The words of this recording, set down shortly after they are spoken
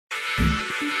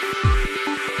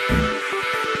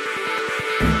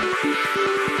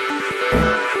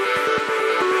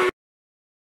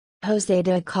José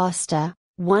de Acosta,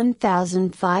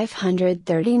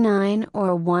 1539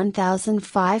 or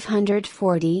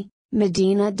 1540,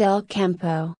 Medina del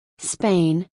Campo,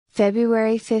 Spain,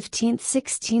 February 15,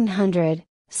 1600,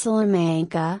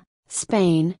 Salamanca,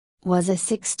 Spain, was a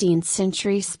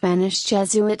 16th-century Spanish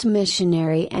Jesuit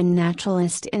missionary and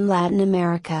naturalist in Latin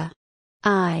America.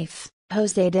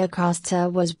 José de Acosta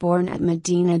was born at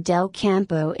Medina del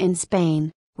Campo in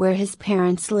Spain, where his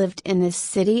parents lived in this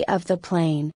city of the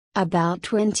plain, about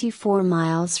 24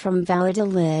 miles from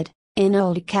Valladolid, in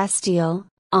Old Castile,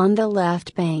 on the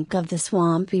left bank of the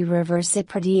swampy river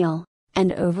Zapardiel,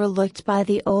 and overlooked by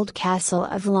the old castle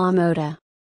of La Mota.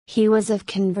 He was of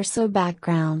converso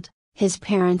background. His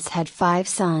parents had 5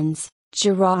 sons,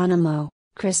 Gerónimo,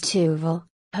 Christóval,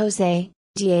 José,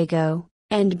 Diego,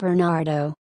 and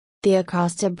Bernardo. The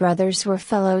Acosta brothers were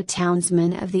fellow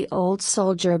townsmen of the old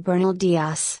soldier Bernal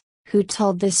Diaz, who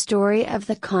told the story of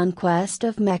the conquest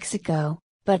of Mexico,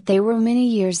 but they were many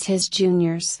years his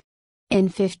juniors. In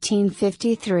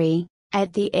 1553,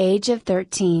 at the age of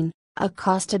 13,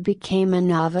 Acosta became a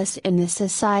novice in the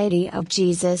Society of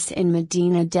Jesus in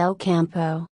Medina del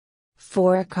Campo.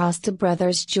 4 Acosta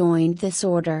brothers joined this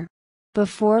order.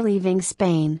 Before leaving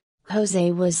Spain,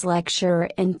 José was lecturer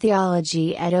in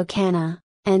theology at Ocana,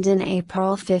 and in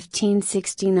April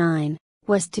 1569,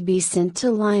 was to be sent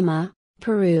to Lima,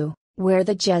 Peru, where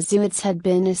the Jesuits had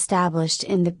been established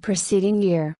in the preceding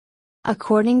year.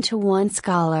 According to one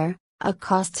scholar,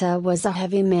 Acosta was a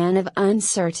heavy man of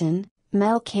uncertain,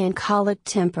 melcancholic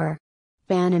temper.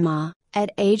 Panama,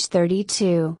 at age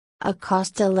 32,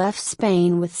 Acosta left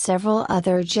Spain with several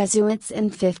other Jesuits in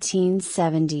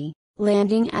 1570,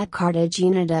 landing at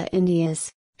Cartagena de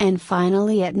Indias, and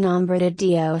finally at Nombre de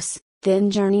Dios,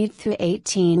 then journeyed through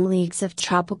 18 leagues of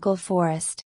tropical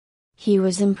forest. He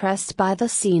was impressed by the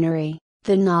scenery,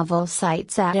 the novel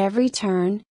sights at every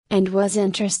turn, and was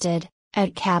interested,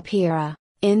 at Capira,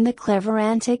 in the clever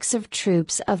antics of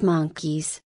troops of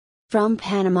monkeys. From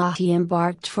Panama he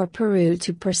embarked for Peru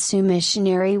to pursue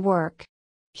missionary work.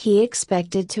 He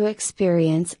expected to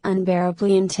experience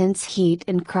unbearably intense heat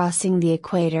in crossing the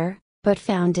equator, but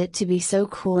found it to be so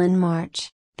cool in March,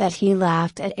 that he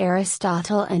laughed at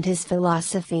Aristotle and his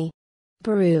philosophy.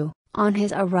 Peru, on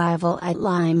his arrival at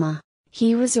Lima,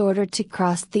 he was ordered to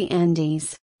cross the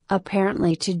Andes,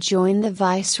 apparently to join the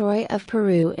Viceroy of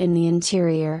Peru in the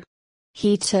interior.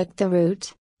 He took the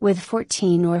route, with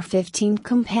 14 or 15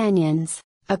 companions,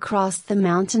 across the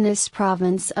mountainous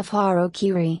province of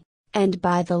Haroquiri, and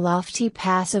by the lofty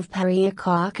pass of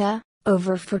Pariacaca,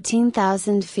 over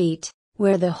 14,000 feet,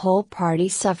 where the whole party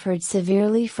suffered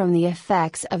severely from the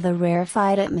effects of the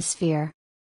rarefied atmosphere.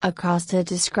 Acosta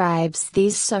describes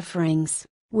these sufferings,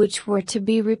 which were to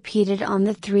be repeated on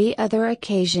the 3 other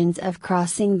occasions of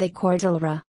crossing the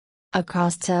Cordillera.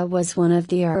 Acosta was one of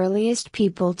the earliest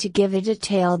people to give a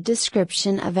detailed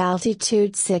description of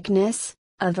altitude sickness,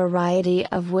 a variety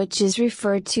of which is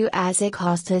referred to as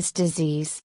Acosta's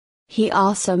disease. He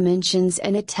also mentions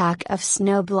an attack of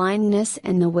snow blindness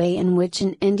and the way in which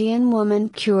an Indian woman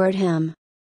cured him.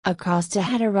 Acosta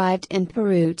had arrived in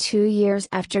Peru 2 years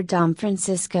after Don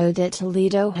Francisco de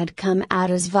Toledo had come out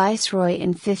as viceroy in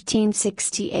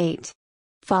 1568.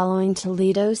 Following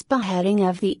Toledo's beheading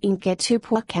of the Inca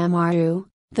Tupac Amaru,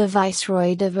 the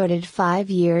viceroy devoted 5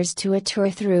 years to a tour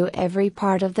through every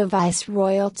part of the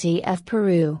viceroyalty of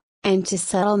Peru, and to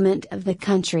settlement of the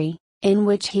country, in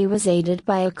which he was aided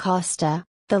by Acosta,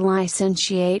 the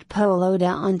licentiate Polo de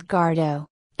Ongardo,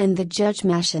 and the judge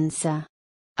Machensa.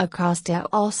 Acosta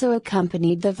also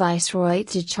accompanied the viceroy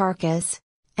to Charcas,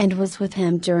 and was with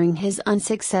him during his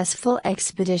unsuccessful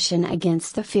expedition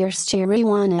against the fierce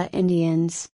Chirihuana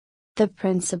Indians. The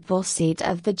principal seat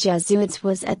of the Jesuits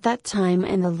was at that time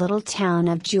in the little town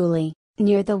of Juli,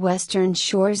 near the western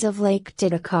shores of Lake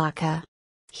Titicaca.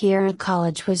 Here a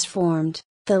college was formed,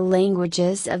 the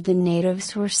languages of the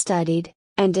natives were studied,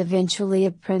 and eventually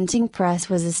a printing press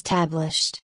was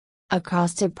established.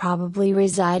 Acosta probably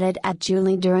resided at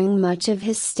Juli during much of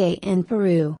his stay in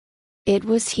Peru. It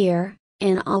was here,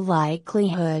 in all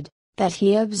likelihood, that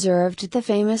he observed the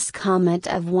famous comet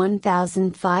of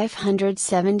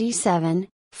 1577,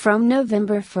 from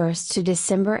November 1 to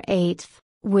December 8,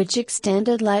 which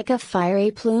extended like a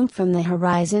fiery plume from the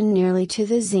horizon nearly to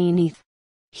the zenith.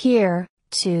 Here,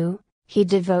 too, he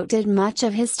devoted much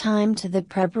of his time to the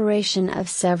preparation of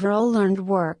several learned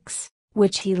works,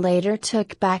 which he later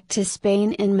took back to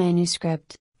Spain in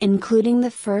manuscript, including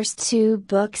the first 2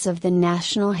 books of the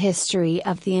national history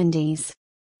of the Indies.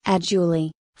 At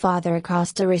Juli, Father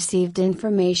Acosta received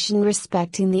information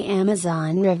respecting the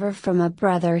Amazon River from a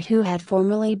brother who had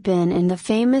formerly been in the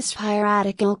famous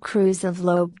piratical cruise of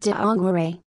Lope de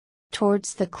Aguirre.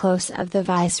 Towards the close of the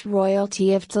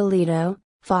Viceroyalty of Toledo,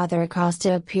 Father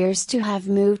Acosta appears to have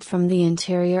moved from the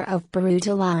interior of Peru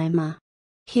to Lima.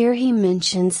 Here he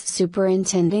mentions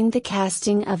superintending the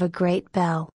casting of a great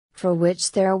bell, for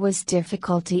which there was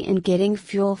difficulty in getting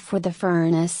fuel for the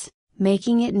furnace,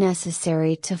 making it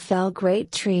necessary to fell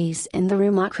great trees in the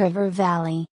Rumac River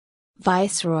Valley.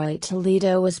 Viceroy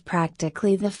Toledo was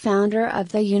practically the founder of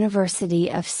the University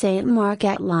of St. Mark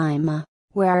at Lima,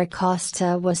 where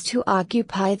Acosta was to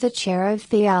occupy the chair of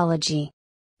theology.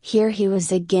 Here he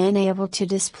was again able to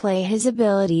display his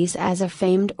abilities as a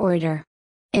famed orator.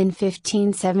 In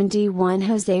 1571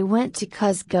 José went to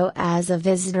Cuzco as a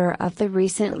visitor of the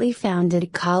recently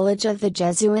founded College of the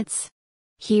Jesuits.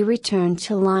 He returned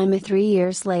to Lima 3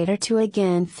 years later to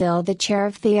again fill the chair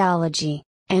of theology,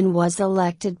 and was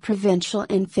elected provincial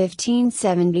in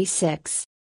 1576.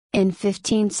 In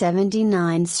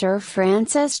 1579 Sir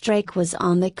Francis Drake was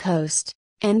on the coast,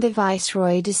 and the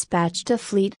Viceroy dispatched a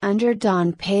fleet under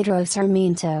Don Pedro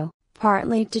Sarmiento,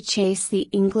 partly to chase the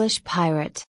English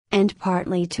pirate, and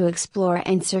partly to explore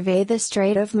and survey the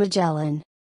Strait of Magellan.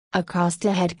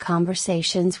 Acosta had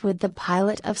conversations with the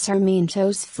pilot of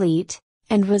Sarmiento's fleet,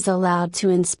 and was allowed to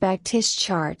inspect his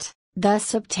chart,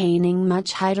 thus obtaining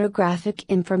much hydrographic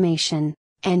information,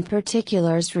 and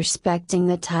particulars respecting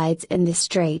the tides in the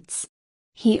straits.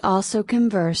 He also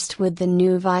conversed with the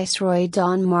new Viceroy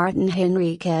Don Martin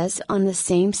Henriquez on the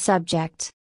same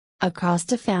subject.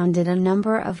 Acosta founded a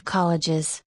number of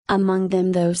colleges, among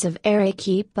them those of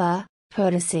Arequipa,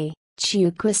 Potosi,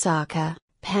 Chuquisaca,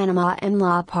 Panama and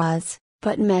La Paz,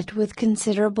 but met with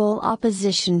considerable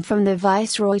opposition from the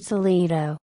Viceroy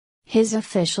Toledo. His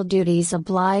official duties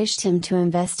obliged him to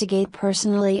investigate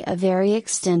personally a very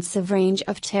extensive range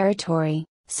of territory,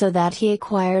 so that he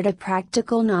acquired a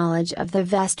practical knowledge of the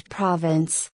vast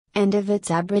province, and of its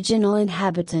aboriginal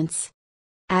inhabitants.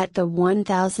 At the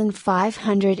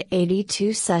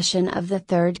 1582 session of the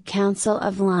Third Council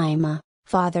of Lima,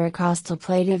 Father Acosta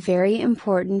played a very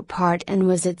important part and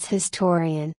was its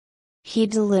historian. He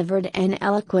delivered an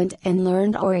eloquent and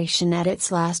learned oration at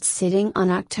its last sitting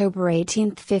on October 18,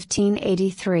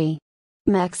 1583.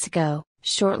 Mexico.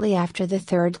 Shortly after the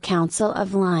Third Council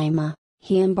of Lima,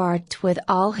 he embarked with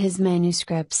all his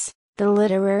manuscripts, the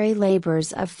literary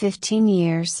labors of 15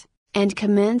 years, and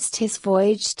commenced his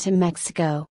voyage to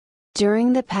Mexico.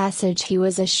 During the passage he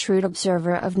was a shrewd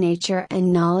observer of nature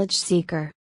and knowledge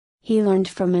seeker. He learned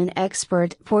from an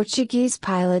expert Portuguese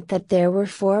pilot that there were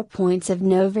 4 points of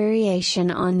no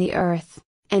variation on the earth,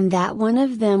 and that one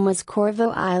of them was Corvo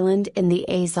Island in the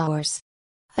Azores.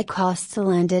 Acosta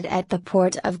landed at the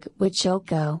port of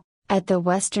Huichilco, at the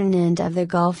western end of the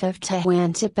Gulf of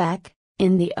Tehuantepec,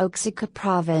 in the Oaxaca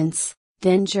province,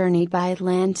 then journeyed by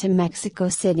land to Mexico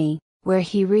City, where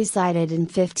he resided in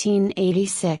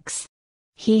 1586.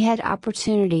 He had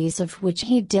opportunities of which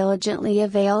he diligently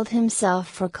availed himself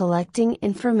for collecting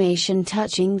information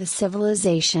touching the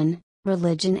civilization,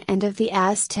 religion and of the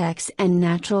Aztecs and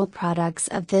natural products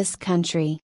of this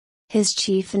country. His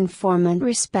chief informant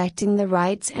respecting the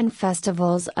rites and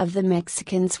festivals of the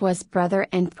Mexicans was brother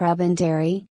and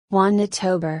prebendary, Juan de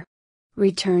Tobar.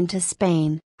 Returned to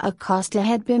Spain, Acosta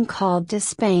had been called to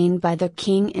Spain by the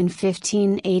king in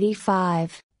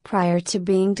 1585, prior to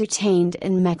being detained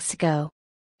in Mexico.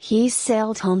 He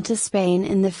sailed home to Spain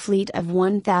in the fleet of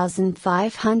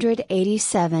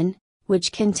 1587,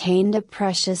 which contained a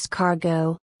precious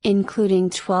cargo,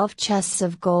 including 12 chests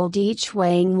of gold each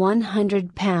weighing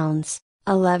 100 pounds,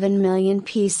 11 million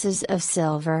pieces of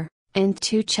silver, and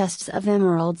 2 chests of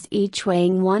emeralds each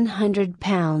weighing 100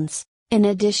 pounds, in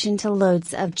addition to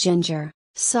loads of ginger,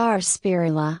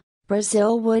 sarsaparilla,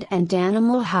 Brazil wood and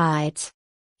animal hides.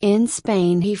 In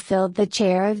Spain he filled the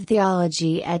chair of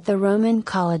theology at the Roman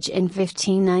College in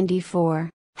 1594,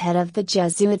 head of the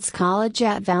Jesuits College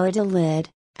at Valladolid,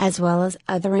 as well as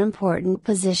other important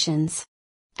positions.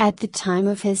 At the time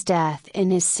of his death in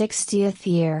his 60th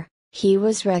year, he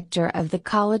was rector of the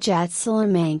college at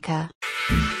Salamanca.